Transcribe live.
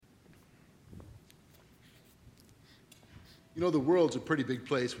You know, the world's a pretty big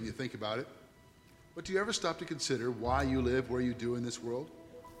place when you think about it. But do you ever stop to consider why you live where you do in this world?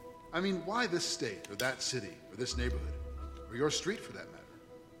 I mean, why this state or that city or this neighborhood or your street for that matter?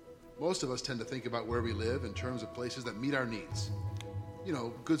 Most of us tend to think about where we live in terms of places that meet our needs. You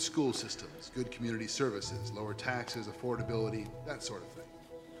know, good school systems, good community services, lower taxes, affordability, that sort of thing.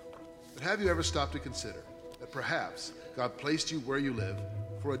 But have you ever stopped to consider that perhaps God placed you where you live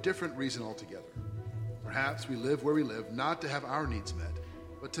for a different reason altogether? Perhaps we live where we live not to have our needs met,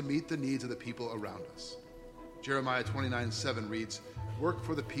 but to meet the needs of the people around us. Jeremiah 29:7 reads, "Work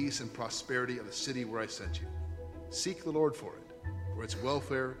for the peace and prosperity of the city where I sent you. Seek the Lord for it, for its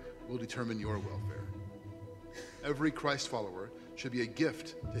welfare will determine your welfare." Every Christ follower should be a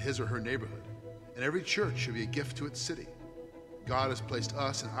gift to his or her neighborhood, and every church should be a gift to its city. God has placed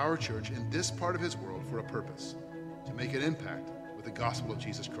us and our church in this part of his world for a purpose, to make an impact with the gospel of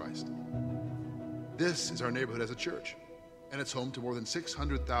Jesus Christ. This is our neighborhood as a church, and it's home to more than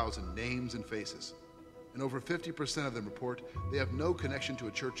 600,000 names and faces. And over 50% of them report they have no connection to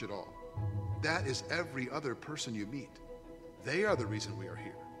a church at all. That is every other person you meet. They are the reason we are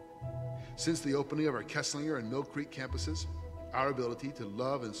here. Since the opening of our Kesslinger and Mill Creek campuses, our ability to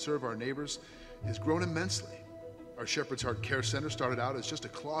love and serve our neighbors has grown immensely. Our Shepherd's Heart Care Center started out as just a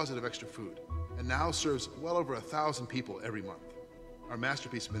closet of extra food and now serves well over 1,000 people every month. Our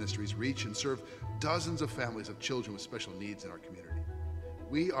Masterpiece Ministries reach and serve dozens of families of children with special needs in our community.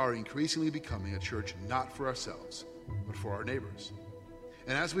 We are increasingly becoming a church not for ourselves, but for our neighbors.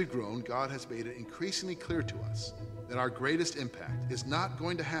 And as we've grown, God has made it increasingly clear to us that our greatest impact is not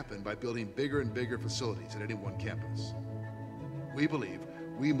going to happen by building bigger and bigger facilities at any one campus. We believe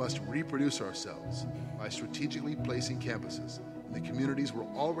we must reproduce ourselves by strategically placing campuses in the communities we're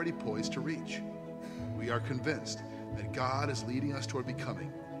already poised to reach. We are convinced that God is leading us toward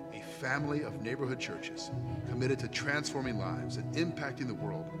becoming a family of neighborhood churches committed to transforming lives and impacting the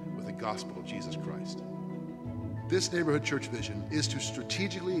world with the gospel of Jesus Christ. This neighborhood church vision is to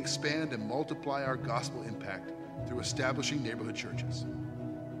strategically expand and multiply our gospel impact through establishing neighborhood churches.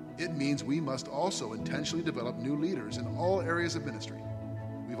 It means we must also intentionally develop new leaders in all areas of ministry.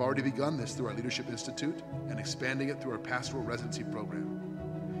 We've already begun this through our Leadership Institute and expanding it through our pastoral residency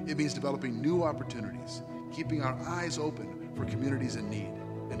program. It means developing new opportunities, keeping our eyes open for communities in need,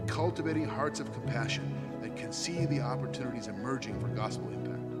 and cultivating hearts of compassion that can see the opportunities emerging for gospel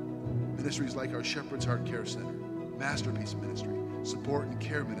impact. Ministries like our Shepherd's Heart Care Center, Masterpiece Ministry, Support and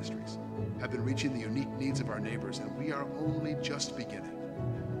Care Ministries have been reaching the unique needs of our neighbors, and we are only just beginning.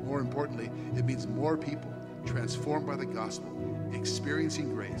 More importantly, it means more people transformed by the gospel,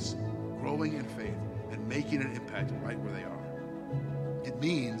 experiencing grace, growing in faith, and making an impact right where they are. It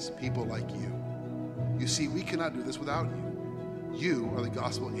means people like you. You see, we cannot do this without you. You are the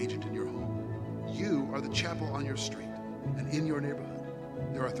gospel agent in your home. You are the chapel on your street and in your neighborhood.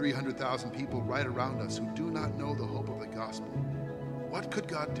 There are 300,000 people right around us who do not know the hope of the gospel. What could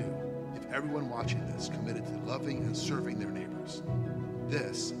God do if everyone watching this committed to loving and serving their neighbors?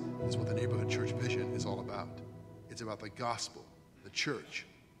 This is what the Neighborhood Church Vision is all about. It's about the gospel, the church,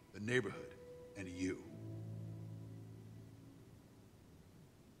 the neighborhood, and you.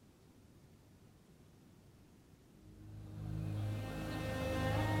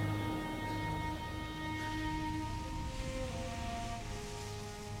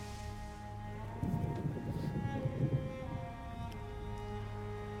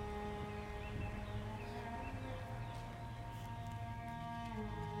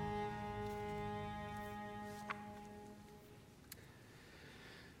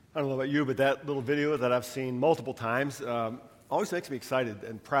 I don't know about you, but that little video that I've seen multiple times always makes me excited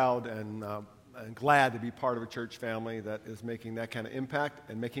and proud and glad to be part of a church family that is making that kind of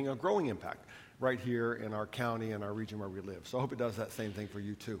impact and making a growing impact right here in our county and our region where we live. So I hope it does that same thing for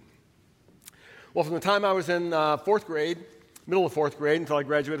you too. Well, from the time I was in middle of fourth grade until I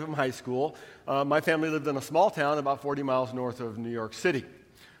graduated from high school, my family lived in a small town about 40 miles north of New York City.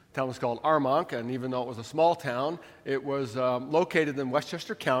 The town was called Armonk, and even though it was a small town, it was located in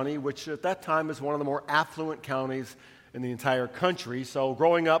Westchester County, which at that time is one of the more affluent counties in the entire country. So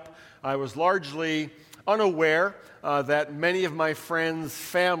growing up, I was largely unaware that many of my friends'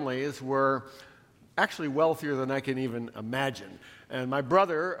 families were actually wealthier than I can even imagine. And my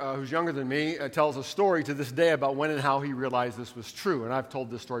brother, who's younger than me, tells a story to this day about when and how he realized this was true. And I've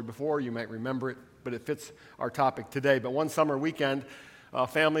told this story before, you might remember it, but it fits our topic today. But one summer weekend, a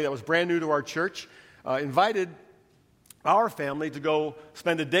family that was brand new to our church invited our family to go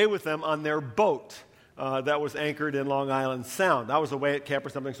spend a day with them on their boat that was anchored in Long Island Sound. I was away at camp or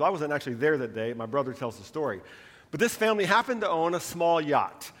something, so I wasn't actually there that day. My brother tells the story. But this family happened to own a small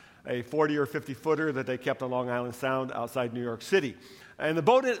yacht. a 40 or 50 footer that they kept on Long Island Sound outside New York City. And the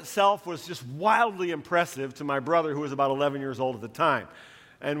boat itself was just wildly impressive to my brother, who was about 11 years old at the time.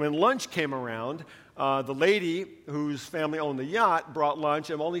 And when lunch came around, the lady whose family owned the yacht brought lunch,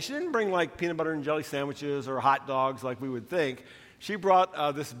 and only she didn't bring like peanut butter and jelly sandwiches or hot dogs like we would think. She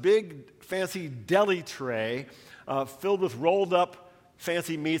brought this big fancy deli tray filled with rolled up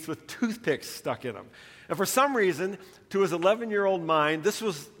fancy meats with toothpicks stuck in them. And for some reason, to his 11-year-old mind, this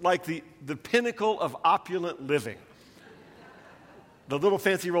was like the pinnacle of opulent living. The little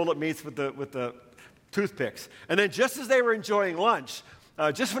fancy rolled up meats with the toothpicks. And then just as they were enjoying lunch,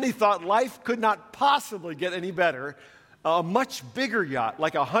 just when he thought life could not possibly get any better, a much bigger yacht,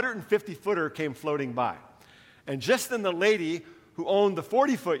 like a 150-footer, came floating by. And just then the lady who owned the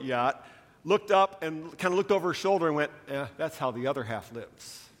 40-foot yacht looked up and kind of looked over her shoulder and went, that's how the other half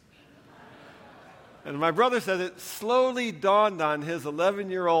lives. And my brother says it slowly dawned on his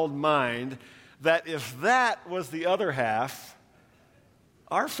 11-year-old mind that if that was the other half,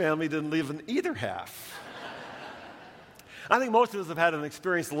 our family didn't live in either half. I think most of us have had an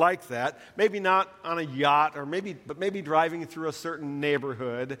experience like that, maybe not on a yacht, but maybe driving through a certain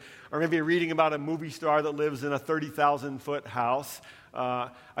neighborhood, or maybe reading about a movie star that lives in a 30,000-foot house.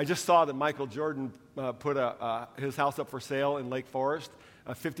 I just saw that Michael Jordan put his house up for sale in Lake Forest,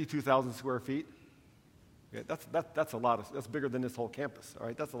 52,000 square feet. Yeah, that's a lot. That's bigger than this whole campus. All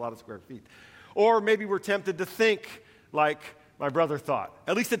right, that's a lot of square feet. Or maybe we're tempted to think like my brother thought.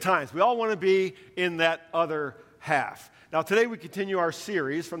 At least at times, we all want to be in that other half. Now, today we continue our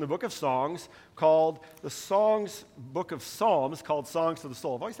series from the book of Songs called book of Psalms called Songs to the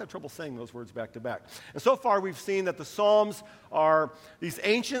Soul. I've always had trouble saying those words back to back. And so far we've seen that the Psalms are these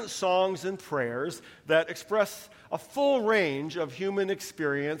ancient songs and prayers that express a full range of human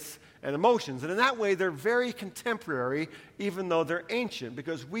experience and emotions. And in that way, they're very contemporary, even though they're ancient,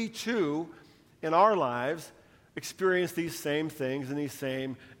 because we too, in our lives, experience these same things and these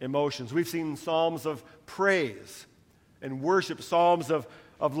same emotions. We've seen psalms of praise and worship, psalms of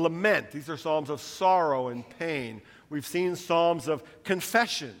lament. These are psalms of sorrow and pain. We've seen psalms of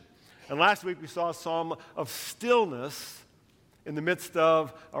confession. And last week we saw a psalm of stillness in the midst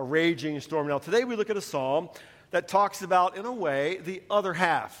of a raging storm. Now today we look at a psalm that talks about, in a way, the other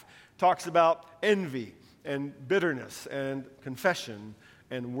half. Talks about envy and bitterness and confession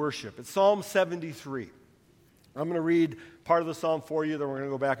and worship. It's Psalm 73. I'm going to read part of the psalm for you, then we're going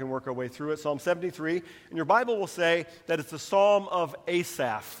to go back and work our way through it. Psalm 73, and your Bible will say that it's a psalm of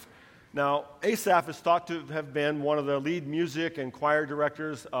Asaph. Now, Asaph is thought to have been one of the lead music and choir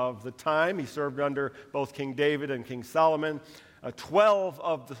directors of the time. He served under both King David and King Solomon. 12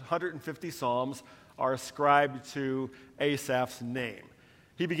 of the 150 psalms are ascribed to Asaph's name.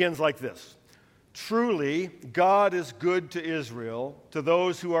 He begins like this: Truly, God is good to Israel, to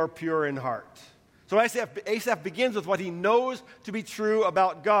those who are pure in heart. So Asaph begins with what he knows to be true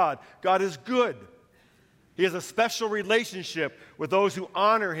about God. God is good. He has a special relationship with those who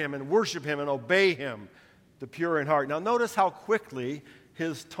honor him and worship him and obey him, the pure in heart. Now notice how quickly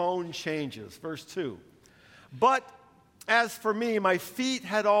his tone changes. Verse 2. But as for me, my feet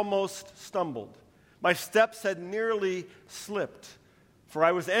had almost stumbled. My steps had nearly slipped. For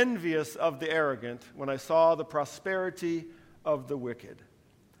I was envious of the arrogant when I saw the prosperity of the wicked.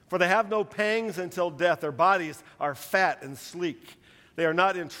 For they have no pangs until death. Their bodies are fat and sleek. They are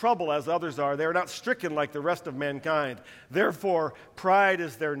not in trouble as others are. They are not stricken like the rest of mankind. Therefore, pride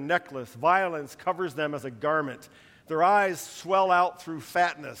is their necklace. Violence covers them as a garment. Their eyes swell out through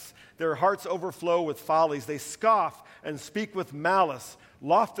fatness. Their hearts overflow with follies. They scoff and speak with malice.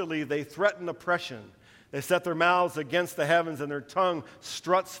 Loftily, they threaten oppression. They set their mouths against the heavens, and their tongue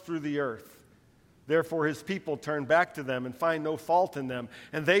struts through the earth. Therefore, his people turn back to them and find no fault in them.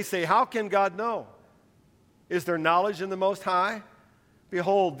 And they say, how can God know? Is there knowledge in the Most High?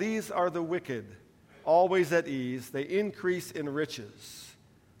 Behold, these are the wicked, always at ease. They increase in riches.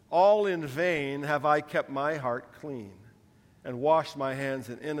 All in vain have I kept my heart clean and washed my hands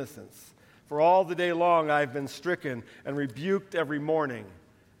in innocence. For all the day long I have been stricken and rebuked every morning.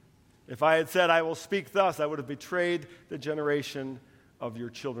 If I had said, I will speak thus, I would have betrayed the generation of your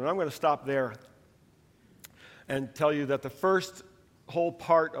children. I'm going to stop there and tell you that the first whole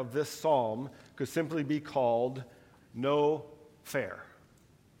part of this psalm could simply be called No Fair.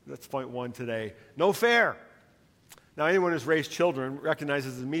 That's point one today. No fair. Now, anyone who's raised children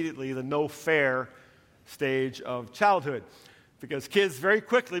recognizes immediately the no fair stage of childhood, because kids very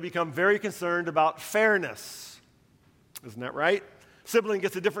quickly become very concerned about fairness. Isn't that right? Sibling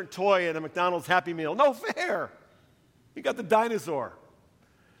gets a different toy at a McDonald's Happy Meal. No fair. He got the dinosaur.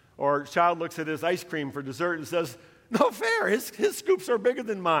 Or a child looks at his ice cream for dessert and says, No fair. His scoops are bigger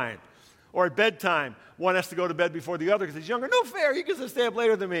than mine. Or at bedtime, one has to go to bed before the other because he's younger. No fair. He gets to stay up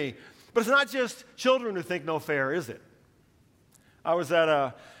later than me. But it's not just children who think no fair, is it? I was at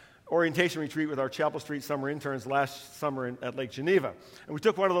a orientation retreat with our Chapel Street summer interns last summer at Lake Geneva. And we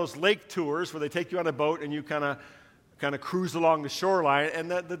took one of those lake tours where they take you on a boat and you kind of cruise along the shoreline. And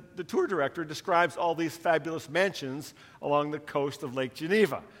the tour director describes all these fabulous mansions along the coast of Lake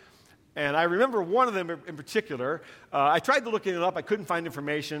Geneva. And I remember one of them in particular. I tried to look it up. I couldn't find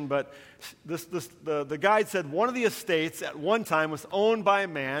information, but the guide said one of the estates at one time was owned by a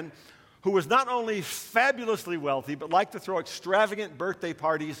man who was not only fabulously wealthy, but liked to throw extravagant birthday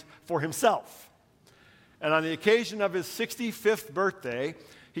parties for himself. And on the occasion of his 65th birthday,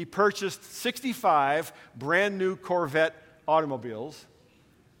 he purchased 65 brand new Corvette automobiles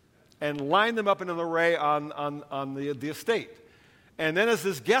and lined them up in an array on the estate. And then as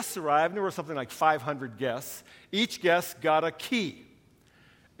his guests arrived, there were something like 500 guests, each guest got a key.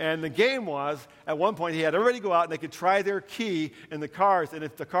 And the game was, at one point, he had everybody go out and they could try their key in the cars, and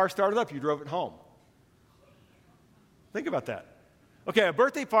if the car started up, you drove it home. Think about that. Okay, a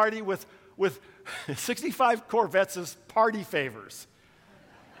birthday party with 65 Corvettes as party favors.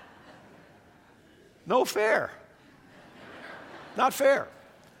 No fair. Not fair.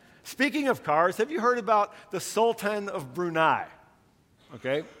 Speaking of cars, have you heard about the Sultan of Brunei?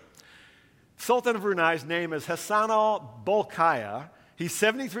 Okay. Sultan of Brunei's name is Hassanal Bolkiah. He's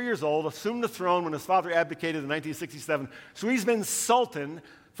 73 years old, assumed the throne when his father abdicated in 1967. So he's been Sultan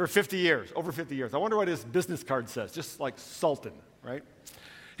for 50 years, over 50 years. I wonder what his business card says, just like Sultan, right?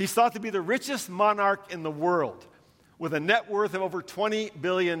 He's thought to be the richest monarch in the world with a net worth of over $20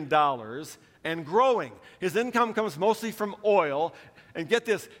 billion and growing. His income comes mostly from oil. And get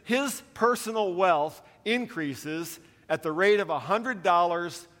this, his personal wealth increases at the rate of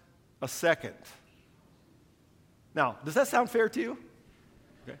 $100 a second. Now, does that sound fair to you?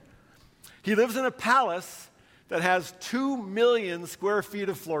 Okay. He lives in a palace that has 2 million square feet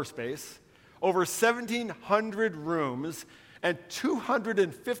of floor space, over 1,700 rooms, and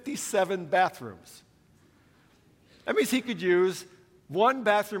 257 bathrooms. That means he could use one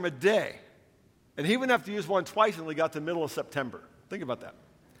bathroom a day, and he wouldn't have to use one twice until he got to the middle of September. Think about that.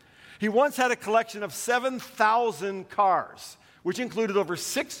 He once had a collection of 7,000 cars, which included over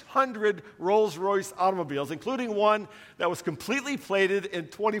 600 Rolls-Royce automobiles, including one that was completely plated in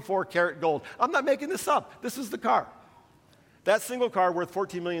 24-karat gold. I'm not making this up. This is the car. That single car worth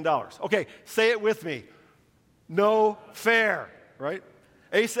 $14 million. Okay, say it with me. No fair, right?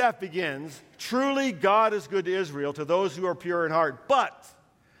 Asaph begins, "Truly God is good to Israel, to those who are pure in heart. But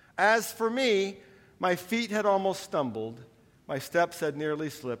as for me, my feet had almost stumbled. My steps had nearly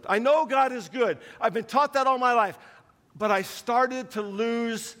slipped. I know God is good. I've been taught that all my life. But I started to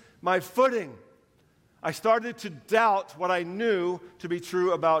lose my footing. I started to doubt what I knew to be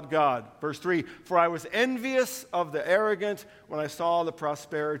true about God." Verse 3, "For I was envious of the arrogant when I saw the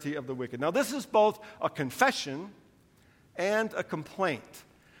prosperity of the wicked." Now, this is both a confession and a complaint.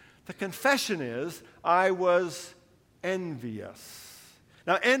 The confession is, I was envious.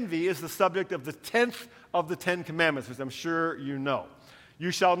 Now, envy is the subject of the 10th of the 10 Commandments, which I'm sure you know.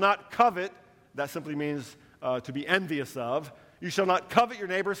 You shall not covet. That simply means to be envious of. You shall not covet your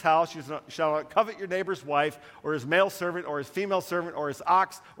neighbor's house. You shall not covet your neighbor's wife, or his male servant, or his female servant, or his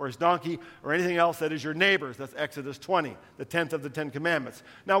ox, or his donkey, or anything else that is your neighbor's. That's Exodus 20, the 10th of the 10 Commandments.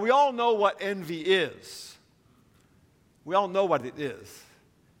 Now, we all know what envy is. We all know what it is.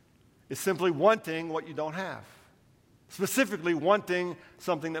 It's simply wanting what you don't have. Specifically, wanting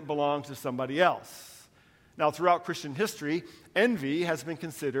something that belongs to somebody else. Now, throughout Christian history, envy has been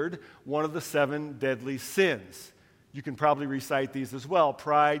considered one of the 7 deadly sins. You can probably recite these as well: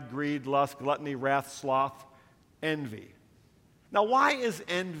 pride, greed, lust, gluttony, wrath, sloth, envy. Now, why is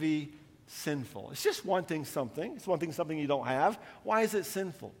envy sinful? It's just wanting something. It's wanting something you don't have. Why is it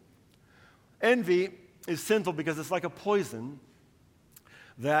sinful? Envy is sinful because it's like a poison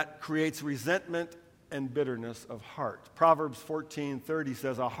that creates resentment and bitterness of heart. Proverbs 14:30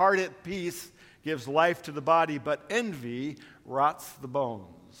 says, "A heart at peace gives life to the body, but envy rots the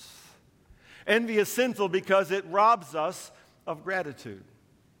bones." Envy is sinful because it robs us of gratitude.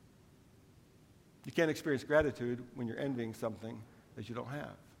 You can't experience gratitude when you're envying something that you don't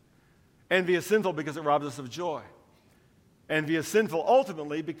have. Envy is sinful because it robs us of joy. Envy is sinful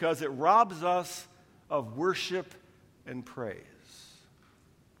ultimately because it robs us of worship and praise.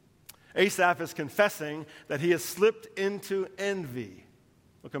 Asaph is confessing that he has slipped into envy.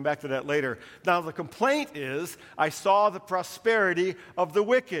 We'll come back to that later. Now, the complaint is, I saw the prosperity of the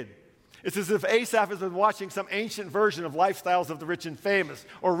wicked. It's as if Asaph has been watching some ancient version of Lifestyles of the Rich and Famous,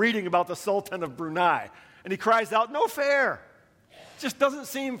 or reading about the Sultan of Brunei. And he cries out, no fair. Just doesn't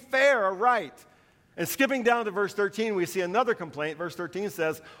seem fair or right. And skipping down to verse 13, we see another complaint. Verse 13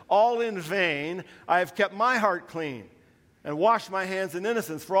 says, all in vain I have kept my heart clean and washed my hands in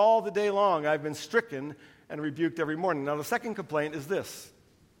innocence. For all the day long I've been stricken and rebuked every morning. Now the second complaint is this.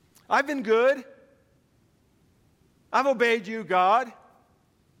 I've been good. I've obeyed you, God.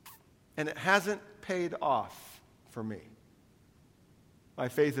 And it hasn't paid off for me. My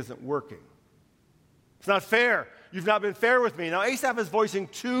faith isn't working. It's not fair. You've not been fair with me. Now, Asaph is voicing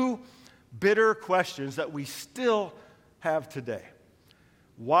two bitter questions that we still have today.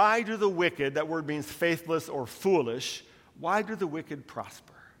 Why do the wicked, that word means faithless or foolish, why do the wicked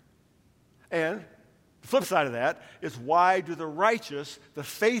prosper? And the flip side of that is why do the righteous, the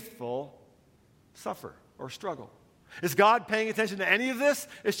faithful, suffer or struggle? Is God paying attention to any of this?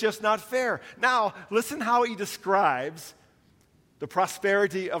 It's just not fair. Now, listen how he describes the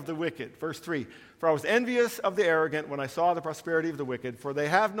prosperity of the wicked. Verse 3, for I was envious of the arrogant when I saw the prosperity of the wicked, for they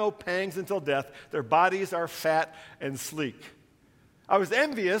have no pangs until death. Their bodies are fat and sleek. I was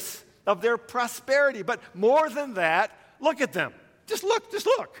envious of their prosperity, but more than that, look at them. Just look.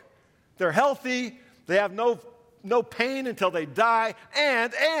 They're healthy. They have no pain until they die,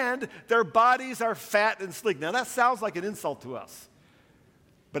 and their bodies are fat and sleek. Now, that sounds like an insult to us,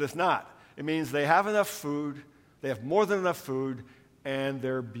 but it's not. It means they have enough food, they have more than enough food, and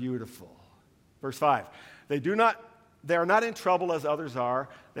they're beautiful. Verse 5, they are not in trouble as others are.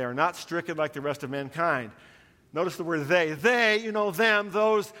 They are not stricken like the rest of mankind. Notice the word they. They, them,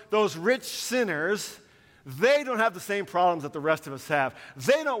 those rich sinners, they don't have the same problems that the rest of us have.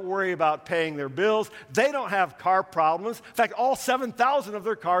 They don't worry about paying their bills. They don't have car problems. In fact, all 7,000 of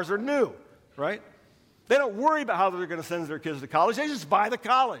their cars are new, right? They don't worry about how they're going to send their kids to college. They just buy the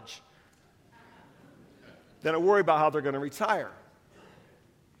college. They don't worry about how they're going to retire.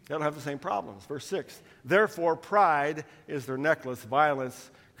 They don't have the same problems. Verse 6, therefore pride is their necklace.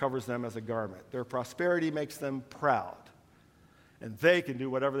 Violence covers them as a garment. Their prosperity makes them proud. And they can do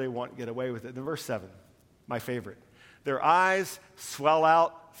whatever they want and get away with it. And verse 7, my favorite. Their eyes swell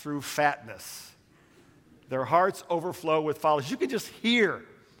out through fatness. Their hearts overflow with folly. You can just hear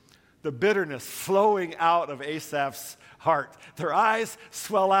the bitterness flowing out of Asaph's heart. Their eyes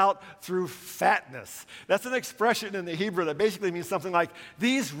swell out through fatness. That's an expression in the Hebrew that basically means something like,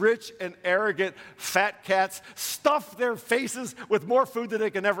 these rich and arrogant fat cats stuff their faces with more food than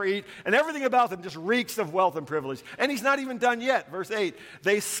they can ever eat, and everything about them just reeks of wealth and privilege. And he's not even done yet. Verse 8,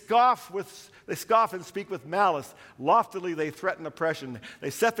 they scoff and speak with malice. Loftily they threaten oppression.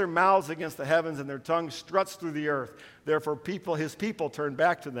 They set their mouths against the heavens, and their tongue struts through the earth. Therefore his people turn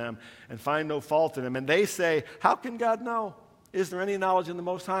back to them and find no fault in them. And they say, how can God know? Is there any knowledge in the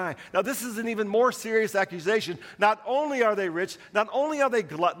Most High? Now this is an even more serious accusation. Not only are they rich, not only are they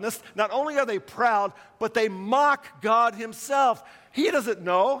gluttonous, not only are they proud, but they mock God himself. He doesn't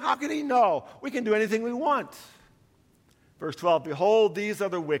know. How can he know? We can do anything we want. Verse 12, behold, these are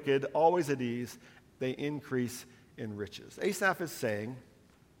the wicked, always at ease. They increase in riches. Asaph is saying,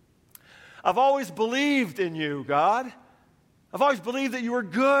 I've always believed in you, God. I've always believed that you were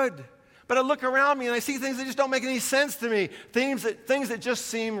good. But I look around me and I see things that just don't make any sense to me, things that just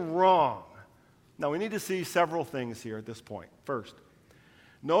seem wrong. Now, we need to see several things here at this point. First,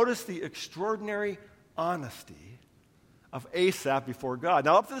 notice the extraordinary honesty of Asaph before God.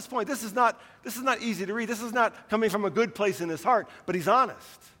 Now, up to this point, this is not easy to read. This is not coming from a good place in his heart, but he's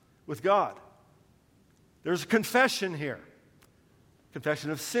honest with God. There's a confession here.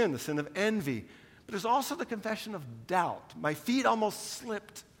 Confession of sin, the sin of envy. But there's also the confession of doubt. My feet almost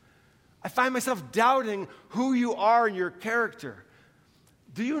slipped. I find myself doubting who you are and your character.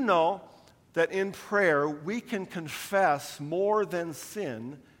 Do you know that in prayer we can confess more than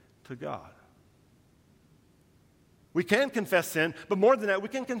sin to God? We can confess sin, but more than that, we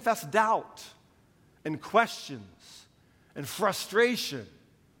can confess doubt and questions and frustration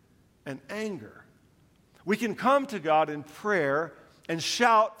and anger. We can come to God in prayer and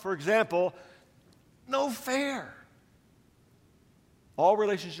shout, for example, no fair. All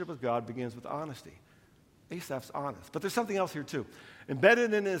relationship with God begins with honesty. Asaph's honest. But there's something else here too.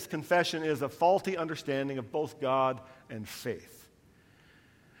 Embedded in his confession is a faulty understanding of both God and faith.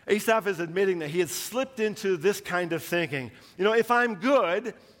 Asaph is admitting that he had slipped into this kind of thinking. If I'm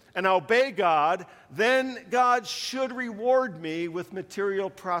good and I obey God, then God should reward me with material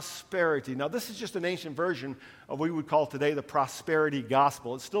prosperity. Now, this is just an ancient version of what we would call today the prosperity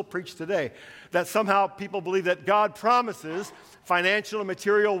gospel. It's still preached today, that somehow people believe that God promises financial and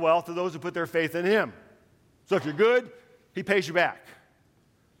material wealth to those who put their faith in him. So if you're good, he pays you back.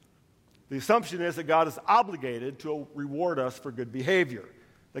 The assumption is that God is obligated to reward us for good behavior,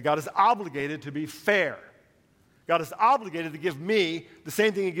 that God is obligated to be fair. God is obligated to give me the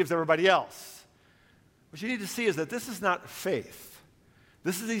same thing he gives everybody else. What you need to see is that this is not faith.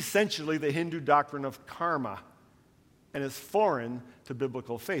 This is essentially the Hindu doctrine of karma, and it's foreign to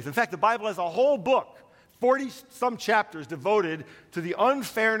biblical faith. In fact, the Bible has a whole book, 40-some chapters devoted to the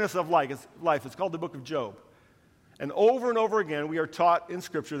unfairness of life. It's called the book of Job. And over again, we are taught in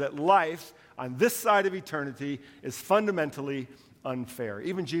Scripture that life on this side of eternity is fundamentally unfair.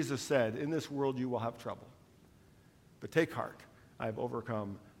 Even Jesus said, in this world you will have trouble. But take heart, I have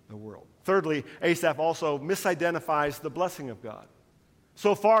overcome the world. Thirdly, Asaph also misidentifies the blessing of God.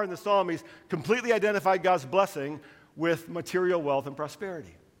 So far in the psalm, he's completely identified God's blessing with material wealth and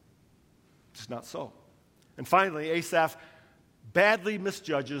prosperity. It's not so. And finally, Asaph badly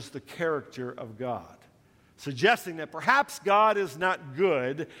misjudges the character of God, suggesting that perhaps God is not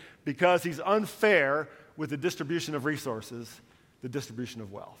good because he's unfair with the distribution of resources, the distribution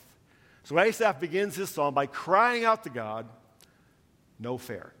of wealth. So Asaph begins his psalm by crying out to God, no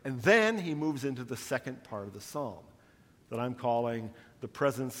fair. And then he moves into the second part of the psalm that I'm calling the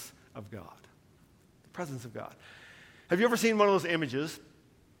presence of God. The presence of God. Have you ever seen one of those images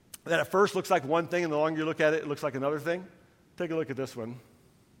that at first looks like one thing and the longer you look at it, it looks like another thing? Take a look at this one.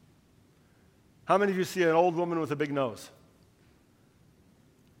 How many of you see an old woman with a big nose?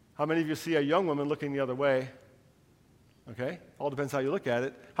 How many of you see a young woman looking the other way? Okay, all depends how you look at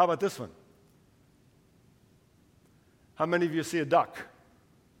it. How about this one? How many of you see a duck?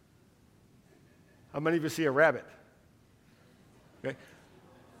 How many of you see a rabbit? Okay.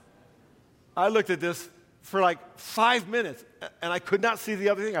 I looked at this for like 5 minutes, and I could not see the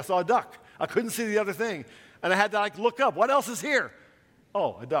other thing. I saw a duck. I couldn't see the other thing. And I had to look up. What else is here?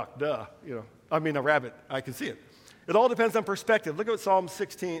 Oh, a duck, duh. A rabbit. I can see it. It all depends on perspective. Look at Psalm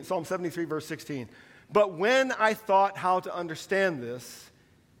 73, verse 16. But when I thought how to understand this,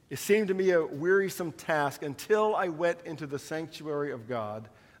 it seemed to me a wearisome task until I went into the sanctuary of God.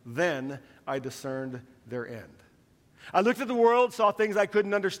 Then I discerned their end. I looked at the world, saw things I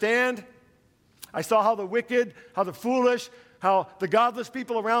couldn't understand. I saw how the wicked, how the foolish, how the godless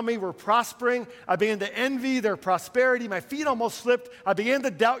people around me were prospering. I began to envy their prosperity. My feet almost slipped. I began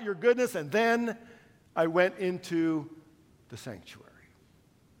to doubt your goodness, and then I went into the sanctuary.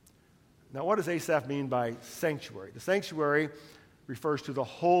 Now, what does Asaph mean by sanctuary? The sanctuary refers to the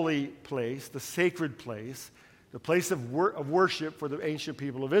holy place, the sacred place. The place of worship for the ancient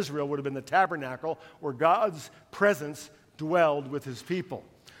people of Israel would have been the tabernacle where God's presence dwelled with his people.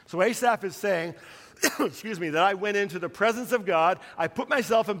 So Asaph is saying, that I went into the presence of God, I put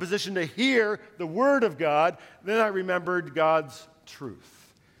myself in position to hear the word of God, then I remembered God's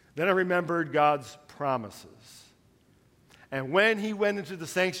truth. Then I remembered God's promises. And when he went into the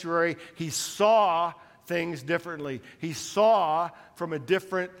sanctuary, he saw things differently. He saw from a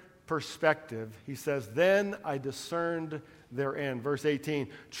different perspective. He says, then I discerned their end. Verse 18,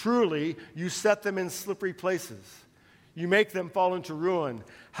 truly you set them in slippery places. You make them fall into ruin.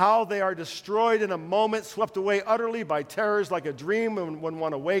 How they are destroyed in a moment, swept away utterly by terrors like a dream when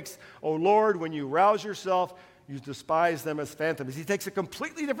one awakes. O Lord, when you rouse yourself, you despise them as phantoms. He takes a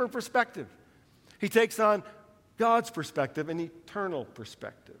completely different perspective. He takes on God's perspective, an eternal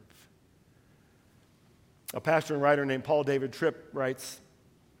perspective. A pastor and writer named Paul David Tripp writes,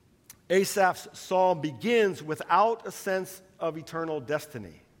 Asaph's psalm begins without a sense of eternal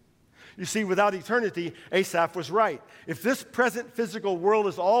destiny. You see, without eternity, Asaph was right. If this present physical world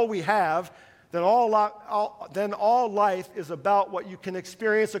is all we have, then all life is about what you can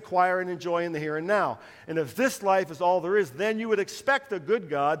experience, acquire, and enjoy in the here and now. And if this life is all there is, then you would expect a good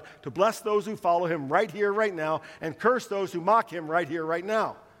God to bless those who follow him right here, right now, and curse those who mock him right here, right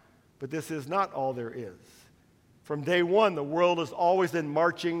now. But this is not all there is. From day one, the world has always been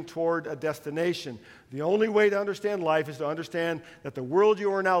marching toward a destination. The only way to understand life is to understand that the world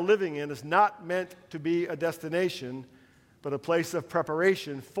you are now living in is not meant to be a destination, but a place of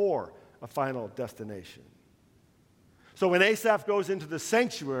preparation for a final destination. So when Asaph goes into the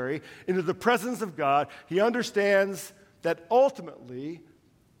sanctuary, into the presence of God, he understands that ultimately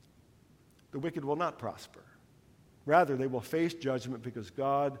the wicked will not prosper. Rather, they will face judgment because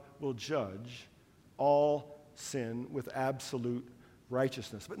God will judge all sin with absolute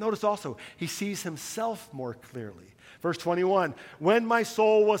righteousness. But notice also, he sees himself more clearly. Verse 21, when my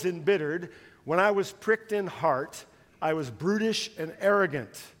soul was embittered, when I was pricked in heart, I was brutish and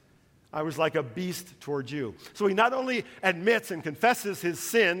arrogant. I was like a beast towards you. So he not only admits and confesses his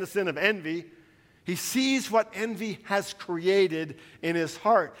sin, the sin of envy, he sees what envy has created in his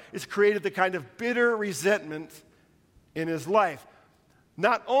heart. It's created the kind of bitter resentment in his life.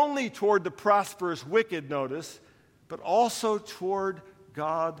 Not only toward the prosperous wicked, notice, but also toward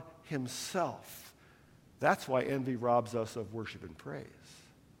God himself. That's why envy robs us of worship and praise.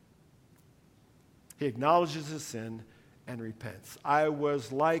 He acknowledges his sin and repents. I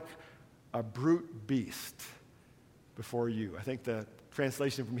was like a brute beast before you. I think the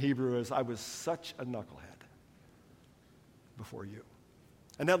translation from Hebrew is, I was such a knucklehead before you.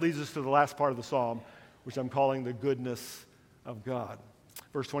 And that leads us to the last part of the psalm, which I'm calling the goodness of God.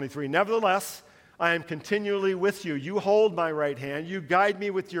 Verse 23, nevertheless, I am continually with you. You hold my right hand. You guide me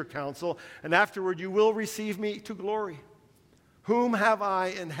with your counsel, and afterward you will receive me to glory. Whom have I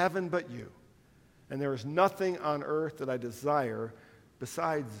in heaven but you? And there is nothing on earth that I desire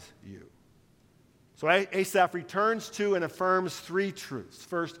besides you. So Asaph returns to and affirms three truths.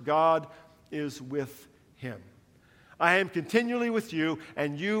 First, God is with him. I am continually with you,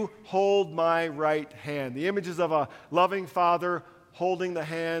 and you hold my right hand. The images of a loving father holding the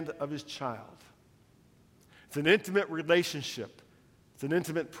hand of his child. It's an intimate relationship. It's an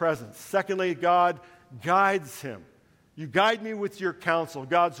intimate presence. Secondly, God guides him. You guide me with your counsel.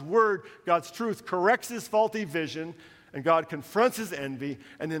 God's word, God's truth corrects his faulty vision, and God confronts his envy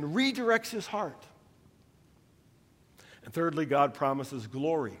and then redirects his heart. And thirdly, God promises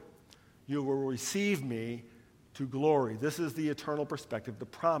glory. You will receive me to glory. This is the eternal perspective, the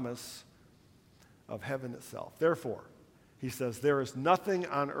promise of heaven itself. Therefore, he says, there is nothing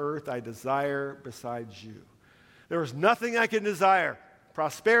on earth I desire besides you. There is nothing I can desire.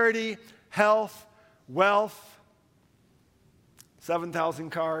 Prosperity, health, wealth,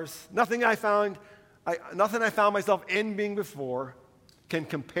 7,000 cars. Nothing I found myself envying before can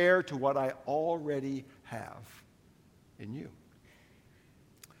compare to what I already have in you.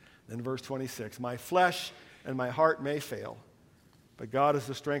 Then verse 26, my flesh and my heart may fail, but God is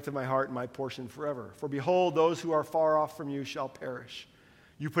the strength of my heart and my portion forever. For behold, those who are far off from you shall perish.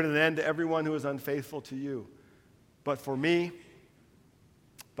 You put an end to everyone who is unfaithful to you. But for me,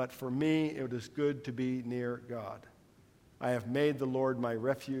 it is good to be near God. I have made the Lord my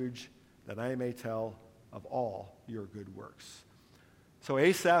refuge, that I may tell of all your good works. So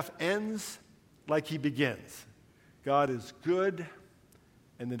Asaph ends like he begins. God is good,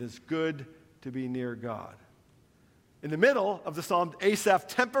 and it is good to be near God. In the middle of the psalm, Asaph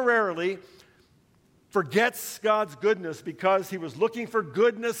temporarily forgets God's goodness because he was looking for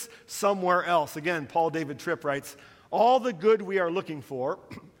goodness somewhere else. Again, Paul David Tripp writes, all the good we are looking for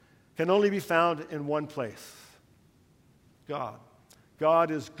can only be found in one place, God.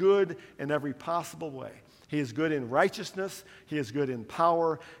 God is good in every possible way. He is good in righteousness. He is good in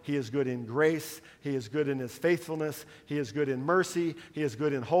power. He is good in grace. He is good in his faithfulness. He is good in mercy. He is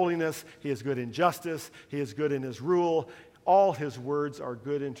good in holiness. He is good in justice. He is good in his rule. All his words are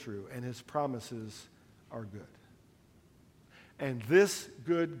good and true, and his promises are good. And this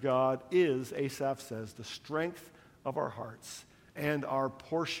good God is, Asaph says, the strength of our hearts and our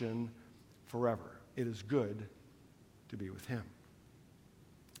portion forever. It is good to be with him.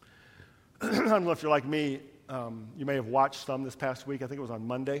 I don't know if you're like me. You may have watched some this past week. I think it was on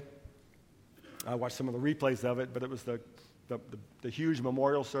Monday. I watched some of the replays of it, but it was the huge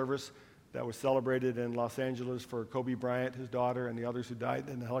memorial service that was celebrated in Los Angeles for Kobe Bryant, his daughter, and the others who died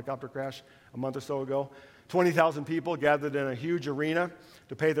in the helicopter crash a month or so ago. 20,000 people gathered in a huge arena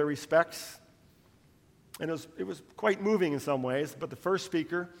to pay their respects. And it was quite moving in some ways, but the first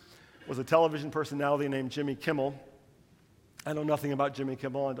speaker was a television personality named Jimmy Kimmel. I know nothing about Jimmy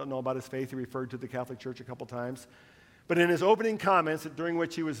Kimmel. I don't know about his faith. He referred to the Catholic Church a couple times. But in his opening comments, during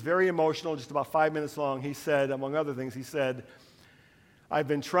which he was very emotional, just about 5 minutes long, he said, among other things, he said, I've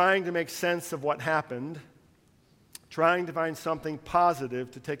been trying to make sense of what happened, trying to find something positive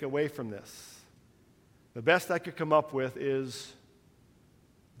to take away from this. The best I could come up with is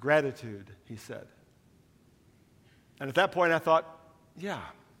gratitude, he said. And at that point, I thought, yeah,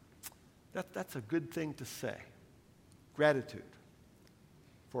 that's a good thing to say. Gratitude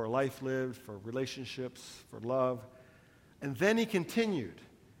for a life lived, for relationships, for love. And then he continued,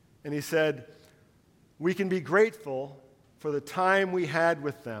 and he said, we can be grateful for the time we had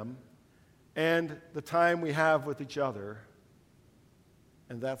with them and the time we have with each other,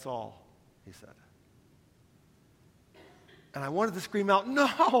 and that's all, he said. And I wanted to scream out,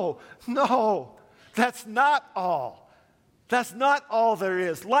 no, that's not all. That's not all there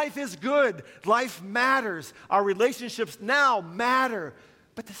is. Life is good. Life matters. Our relationships now matter.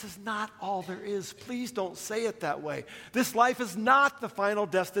 But this is not all there is. Please don't say it that way. This life is not the final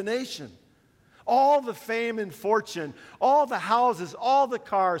destination. All the fame and fortune, all the houses, all the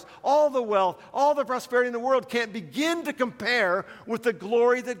cars, all the wealth, all the prosperity in the world can't begin to compare with the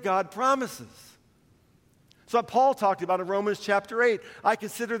glory that God promises. So what Paul talked about in Romans chapter 8, I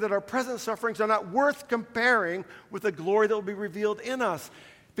consider that our present sufferings are not worth comparing with the glory that will be revealed in us.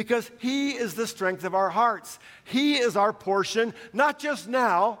 because he is the strength of our hearts. He is our portion, not just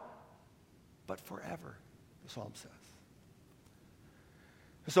now, but forever, the psalm says.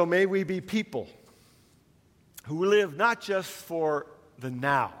 So may we be people who live not just for the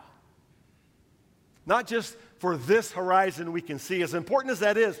now, not just for this horizon we can see, as important as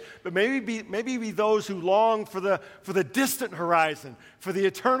that is, but maybe be those who long for the distant horizon, for the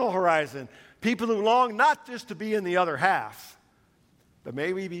eternal horizon. People who long not just to be in the other half, but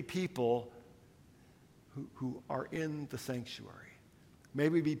may we be people who are in the sanctuary. May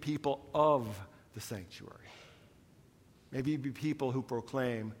we be people of the sanctuary. May we be people who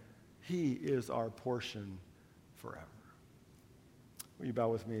proclaim, he is our portion forever. Will you bow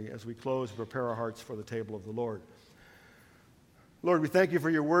with me as we close and prepare our hearts for the table of the Lord? Lord, we thank you for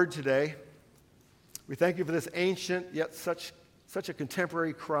your word today. We thank you for this ancient, yet such a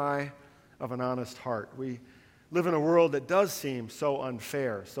contemporary cry of an honest heart. We live in a world that does seem so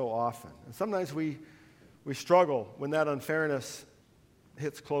unfair so often. And sometimes we struggle when that unfairness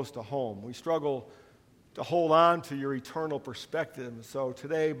hits close to home. We struggle to hold on to your eternal perspective. So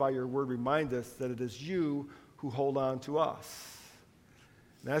today, by your word, remind us that it is you who hold on to us.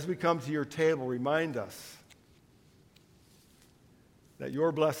 And as we come to your table, remind us that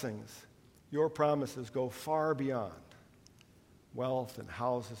your blessings, your promises go far beyond wealth and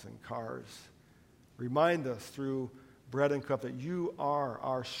houses and cars. Remind us through bread and cup that you are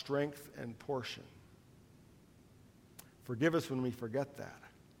our strength and portion. Forgive us when we forget that.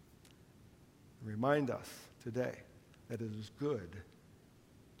 Remind us today that it is good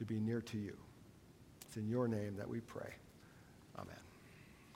to be near to you. It's in your name that we pray. Amen.